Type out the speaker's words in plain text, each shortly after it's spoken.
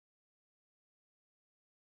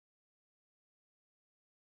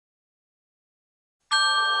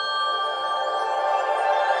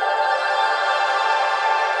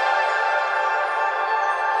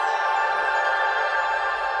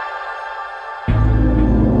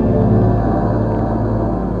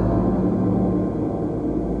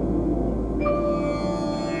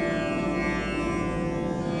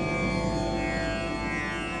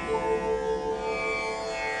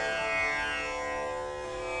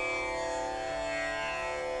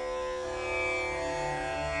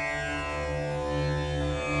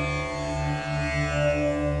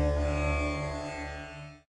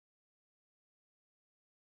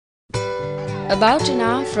About an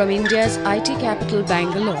hour from India's IT capital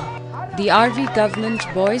Bangalore, the RV Government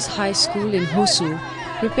Boys High School in Hosur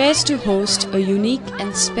prepares to host a unique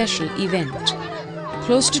and special event.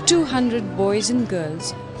 Close to 200 boys and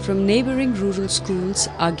girls from neighbouring rural schools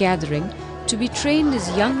are gathering to be trained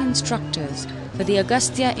as young instructors for the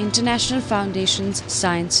Agastya International Foundation's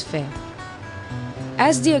Science Fair.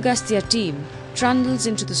 As the Agastya team trundles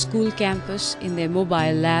into the school campus in their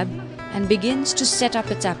mobile lab and begins to set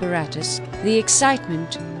up its apparatus, the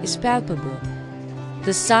excitement is palpable.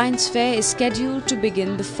 The science fair is scheduled to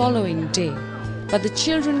begin the following day, but the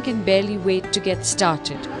children can barely wait to get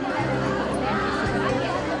started.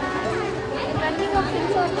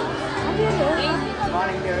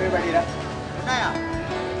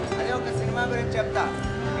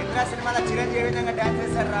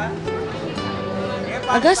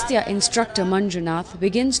 Agastya instructor Manjunath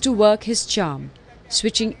begins to work his charm,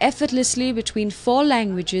 switching effortlessly between 4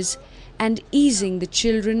 languages and easing the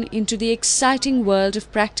children into the exciting world of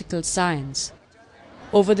practical science.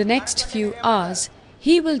 Over the next few hours,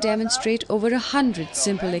 he will demonstrate over 100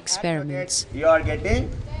 simple experiments. You are getting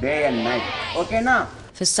day and night. Okay, now?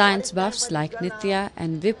 For science buffs like Nitya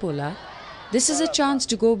and Vipula, this is a chance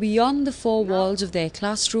to go beyond the 4 walls of their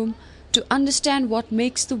classroom to understand what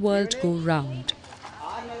makes the world go round.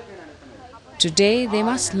 Today they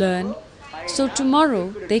must learn, so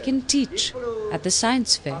tomorrow they can teach at the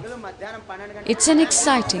science fair. It's an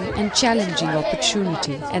exciting and challenging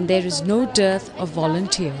opportunity, and there is no dearth of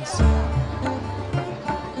volunteers.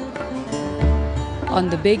 On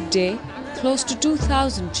the big day, close to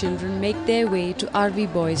 2,000 children make their way to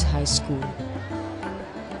RV Boys High School.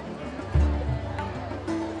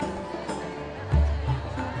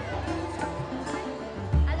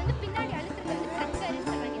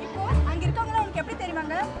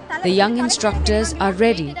 The young instructors are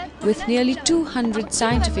ready with nearly 200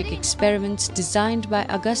 scientific experiments designed by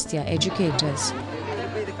Agastya educators.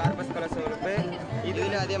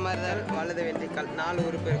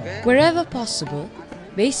 Wherever possible,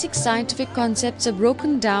 basic scientific concepts are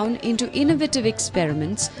broken down into innovative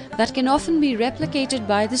experiments that can often be replicated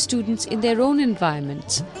by the students in their own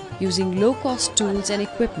environments, using low-cost tools and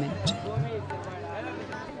equipment.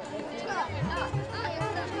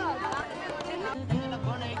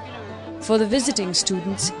 For the visiting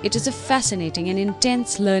students, it is a fascinating and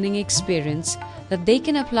intense learning experience that they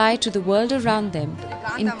can apply to the world around them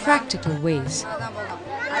in practical ways.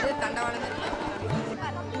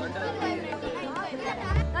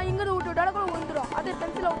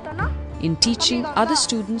 In teaching other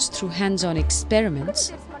students through hands-on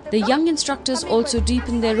experiments, the young instructors also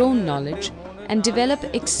deepen their own knowledge and develop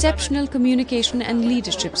exceptional communication and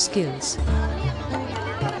leadership skills.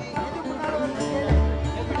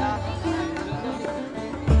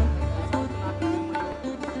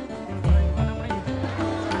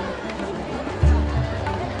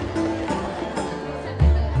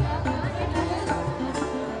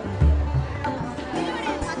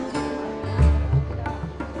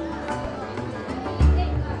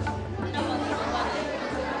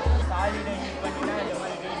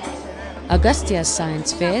 Agastya's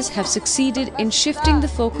science fairs have succeeded in shifting the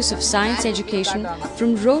focus of science education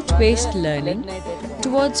from rote-based learning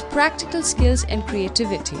towards practical skills and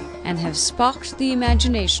creativity, and have sparked the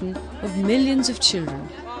imagination of millions of children.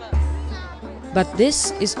 But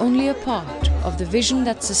this is only a part of the vision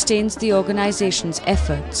that sustains the organization's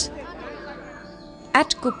efforts.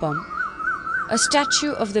 At Kuppam, a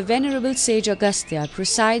statue of the Venerable Sage Agastya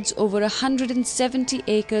presides over 170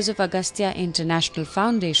 acres of Agastya International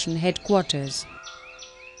Foundation headquarters.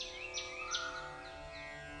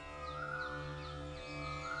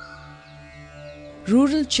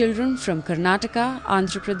 Rural children from Karnataka,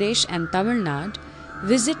 Andhra Pradesh and Tamil Nadu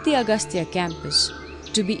visit the Agastya campus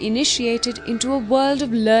to be initiated into a world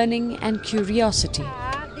of learning and curiosity,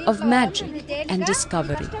 of magic and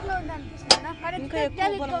discovery.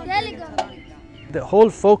 The whole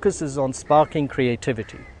focus is on sparking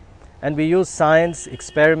creativity, and we use science,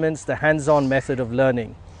 experiments, the hands-on method of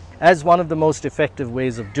learning as one of the most effective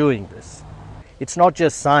ways of doing this. It's not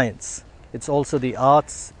just science, it's also the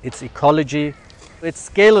arts, it's ecology, it's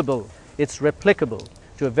scalable, it's replicable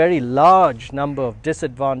to a very large number of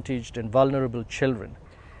disadvantaged and vulnerable children.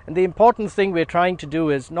 And the important thing we're trying to do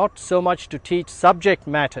is not so much to teach subject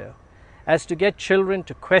matter as to get children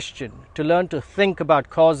to question, to learn to think about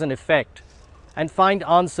cause and effect, and find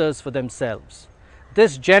answers for themselves.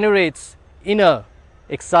 This generates inner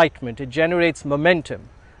excitement, it generates momentum,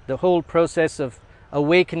 the whole process of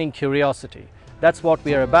awakening curiosity. That's what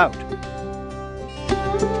we are about.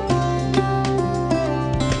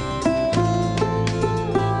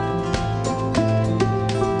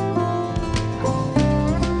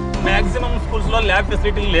 స్కూల్స్లో lab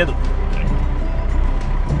facility లేదు.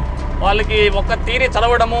 వాళ్ళకి ఒక్క theory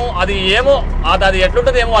చదవడము అది ఏమో అది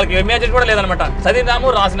ఎట్లుంటుంది ఏమో వాళ్ళకి ఇమేజిన్ కూడా లేదనమాట. చదివినాము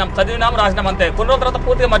రాసినాం అంతే. కొన్ని రోజుల తర్వాత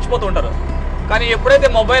పూర్తిగా మర్చిపోతూ ఉంటారు. కానీ ఎప్పుడైతే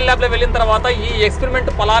మొబైల్ ల్యాబ్లో వెళ్ళిన తర్వాత ఈ ఎక్స్పెరిమెంట్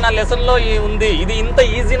ఫలానా లెసన్లో ఉంది, ఇది ఇంత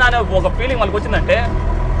ఈజీనా అనే ఒక ఫీలింగ్ వాళ్ళకి వచ్చిందంటే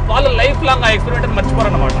వాళ్ళు లైఫ్ లాంగ్ ఆ ఎక్స్పెరిమెంట్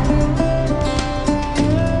మర్చిపోరన్నమాట.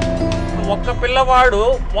 ఒక్క పిల్లవాడు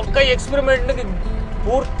ఒక్క ఎక్స్పెరిమెంట్కి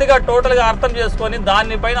పూర్తిగా టోటల్గా అర్థం చేసుకొని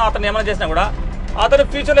దానిపైన అతను ఏమైనా చేసినా కూడా అతను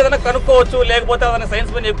ఫ్యూచర్లో ఏదైనా కనుక్కోవచ్చు, లేకపోతే అతని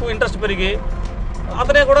సైన్స్ పైన ఎక్కువ ఇంట్రెస్ట్ పెరిగి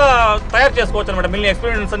అతనే కూడా తయారు చేసుకోవచ్చు అనమాట మిగిలిన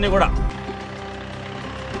ఎక్స్పెరిమెంట్స్ అన్నీ కూడా.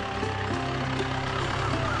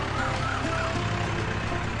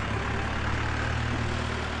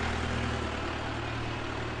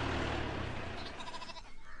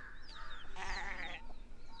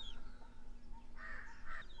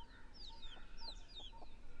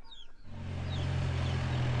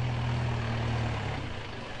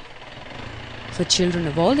 For children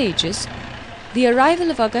of all ages, the arrival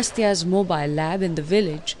of Agastya's mobile lab in the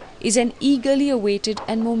village is an eagerly awaited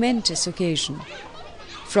and momentous occasion.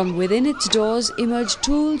 From within its doors emerge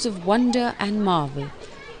tools of wonder and marvel,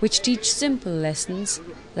 which teach simple lessons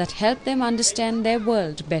that help them understand their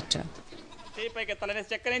world better.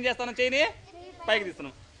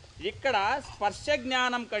 ఇక్కడ స్పర్శ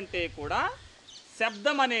జ్ఞానం కంటే కూడా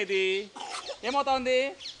శబ్దం అనేది ఏమవుతా ఉంది,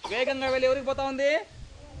 వేగంగా వెళ్ళి ఎవరికి పోతా ఉంది,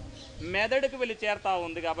 మెదడుకు వెళ్ళి చేరుతా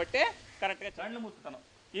ఉంది. కాబట్టి కరెక్ట్గా కళ్ళు మూసుకుతాను.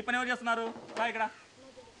 ఈ పని ఎవరు చేస్తున్నారు? రా ఇక్కడ.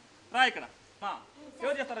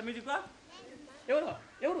 ఎవరు చేస్తారా మ్యూజిక్? ఎవరు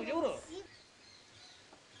ఎవరు ఎవరు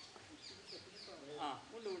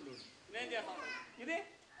ఉండు నేను చేస్తాను. ఇది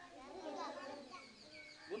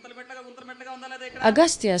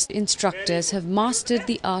Agastya's instructors have mastered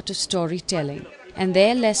the art of storytelling, and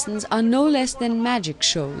their lessons are no less than magic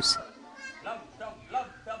shows.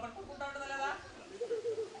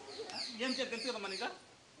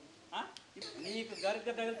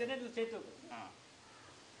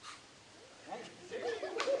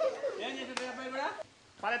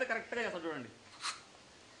 కరెక్ట్గా చేస్తాను చూడండి.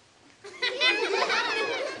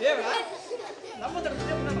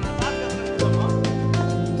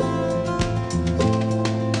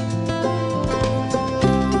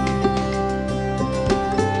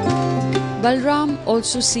 Balram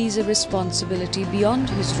also sees a responsibility beyond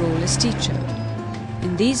his role as teacher.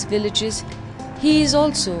 In these villages, he is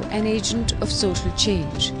also an agent of social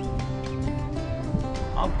change.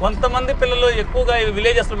 కొంతమంది పిల్లలు ఎక్కువగా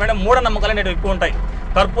విలేజెస్లో madam మూఢనమ్మకాలు అనేవి ఎక్కువ ఉంటాయి.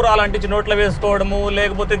 కర్పూరాలు అంటించి నోట్లో వేసుకోవడము,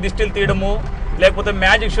 లేకపోతే దిష్టిలు తీయడము, లేకపోతే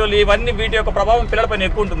మ్యాజిక్ షోలు, ఇవన్నీ వీటి యొక్క ప్రభావం పిల్లలపైన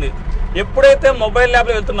ఎక్కువ ఉంటుంది. ఎప్పుడైతే మొబైల్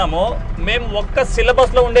ల్యాబ్లో వెళ్తున్నామో మేము ఒక్క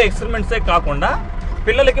సిలబస్లో ఉండే ఎక్స్పెరిమెంట్సే కాకుండా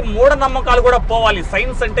పిల్లలకి మూఢనమ్మకాలు కూడా పోవాలి.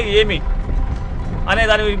 సైన్స్ అంటే ఏమి అనే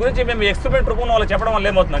దాని గురించి మేము ఎక్స్పెరిమెంట్ రూపంలో వాళ్ళకి చెప్పడం వల్ల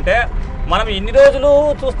ఏమవుతుందంటే, మనం ఇన్ని రోజులు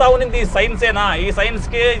చూస్తూ ఉన్నది సైన్సేనా, ఈ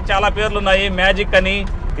సైన్స్కి చాలా పేర్లు ఉన్నాయి, మ్యాజిక్ అని,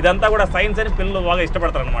 ఇదంతా కూడా సైన్స్ అని పిల్లలు బాగా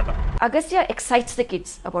ఇష్టపడతారు అనమాట. Agastya excites the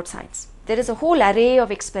kids about science. There is a whole array of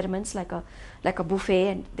experiments like a buffet,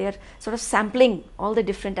 and they are sort of sampling all the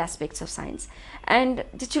different aspects of science. And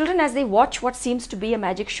the children, as they watch what seems to be a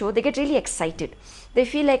magic show, they get really excited. They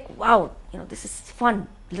feel like, wow, this is fun.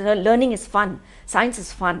 Learning is fun. Science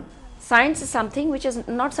is fun. Science is something which is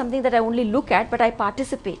not something that I only look at, but I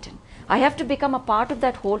participate in. I have to become a part of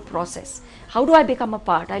that whole process. How do I become a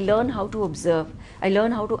part? I learn how to observe. I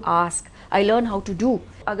learn how to ask. I learn how to do.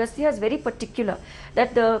 Agastya is very particular that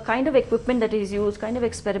the kind of equipment that is used, kind of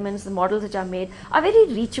experiments, the models which are made are very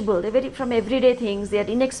reachable. They're very from everyday things. They are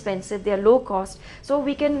inexpensive. They are low cost. So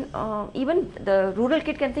we can, even the rural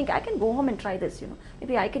kid can think, I can go home and try this,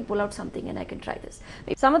 Maybe I can pull out something and I can try this.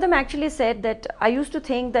 Some of them actually said that I used to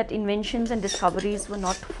think that inventions and discoveries were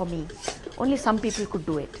not for me. Only some people could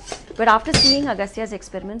do it. But after seeing Agastya's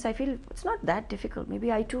experiments, I feel it's not that difficult. Maybe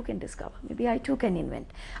I too can discover. Maybe I too can invent.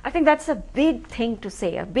 I think that's a big thing to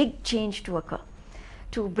say, a big change to occur.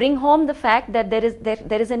 To bring home the fact that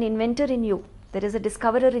there is an inventor in you, there is a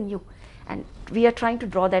discoverer in you, and we are trying to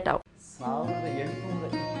draw that out.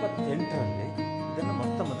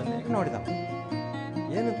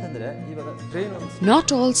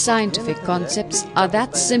 Not all scientific concepts are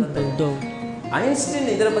that simple though.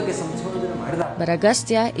 But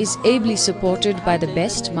Agastya is ably supported by the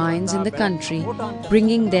best minds in the country,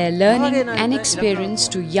 bringing their learning and experience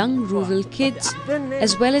to young rural kids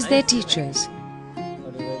as well as their teachers.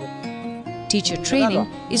 Teacher training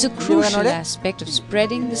is a crucial aspect of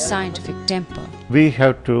spreading the scientific temper. We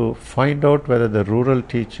have to find out whether the rural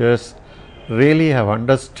teachers really have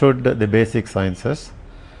understood the basic sciences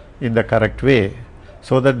in the correct way,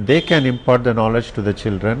 so that they can impart the knowledge to the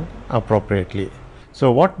children appropriately. So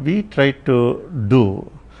what we try to do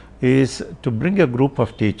is to bring a group of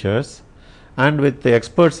teachers and with the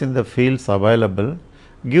experts in the fields available,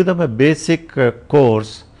 give them a basic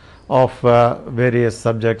course of various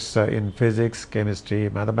subjects in physics, chemistry,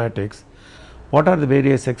 mathematics. What are the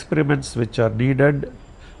various experiments which are needed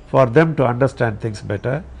for them to understand things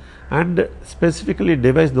better, and specifically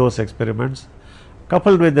devise those experiments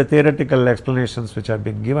coupled with the theoretical explanations which have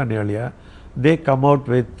been given earlier. They come out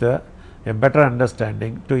with a better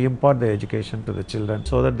understanding to impart the education to the children,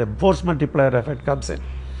 so that the force multiplier effect comes in.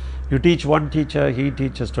 You teach one teacher, he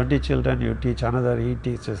teaches 20 children, you teach another, he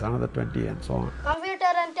teaches another 20, and so on.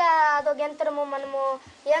 Computer అంటే అదొక యంత్రము, మనము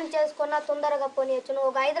ఏం చేసుకున్నా తొందరగా పోనీయచ్చు. నువ్వు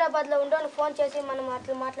ఒక హైదరాబాద్లో ఉండవు, ఫోన్ చేసి మనం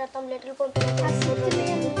అట్లా మాట్లాడతాం, లెటర్లు పంపించాం.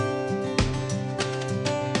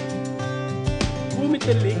 భూమి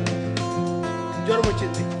తల్లి జ్వరం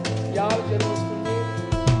వచ్చింది, ಯಾವ జ్వరం వస్తుంది?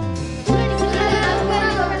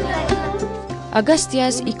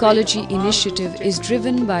 Agastya's ecology initiative is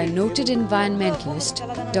driven by noted environmentalist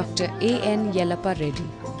Dr. A.N. Yellappa Reddy.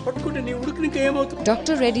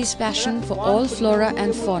 Dr. Reddy's passion for all flora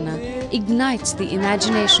and fauna ignites the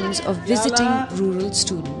imaginations of visiting rural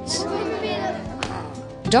students.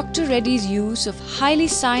 Dr. Reddy's use of highly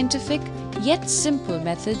scientific yet simple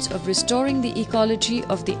methods of restoring the ecology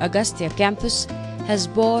of the Agastya campus has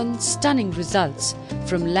borne stunning results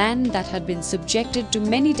from land that had been subjected to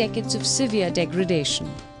many decades of severe degradation.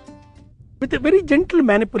 With a very gentle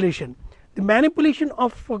manipulation, the manipulation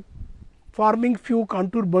of forming few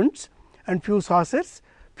contour bunds and few saucers,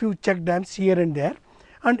 few check dams here and there,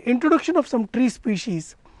 and introduction of some tree species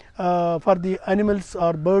for the animals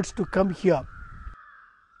or birds to come here.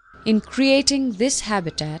 In creating this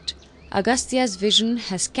habitat, Agastya's vision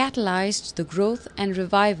has catalyzed the growth and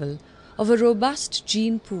revival of a robust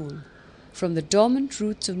gene pool from the dormant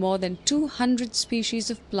roots of more than 200 species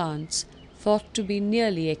of plants thought to be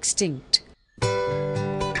nearly extinct.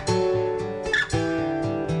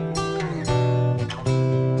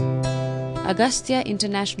 Agastya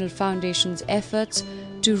International Foundation's efforts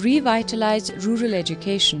to revitalize rural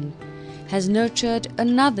education has nurtured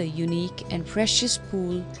another unique and precious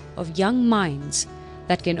pool of young minds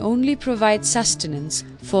that can only provide sustenance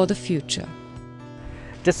for the future.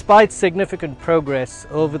 Despite significant progress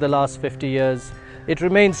over the last 50 years, it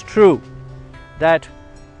remains true that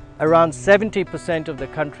around 70% of the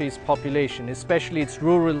country's population, especially its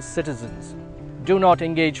rural citizens, do not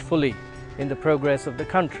engage fully in the progress of the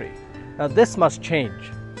country. Now this must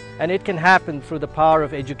change, and it can happen through the power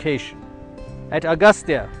of education. At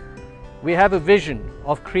Agastya, we have a vision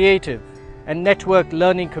of creative and networked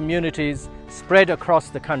learning communities spread across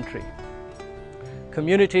the country.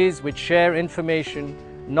 Communities which share information,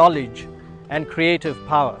 knowledge and creative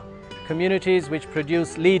power. Communities which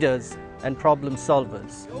produce leaders and problem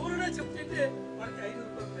solvers.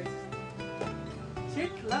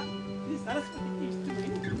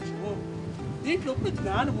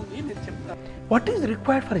 What is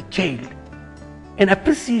required for a child? An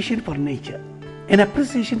appreciation for nature, an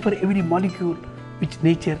appreciation for every molecule which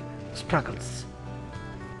nature struggles.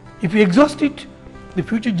 If we exhaust it, the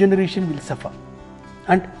future generation will suffer,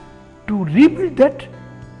 and to rebuild that,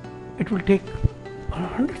 it will take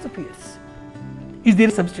hundreds of years. Is there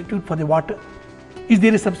a substitute for the water? Is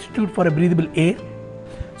there a substitute for a breathable air?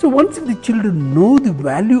 So once the children know the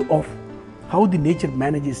value of how the nature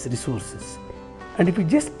manages resources, and if we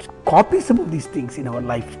just copy some of these things in our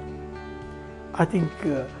life, I think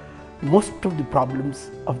most of the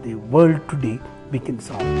problems of the world today we can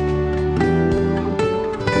solve.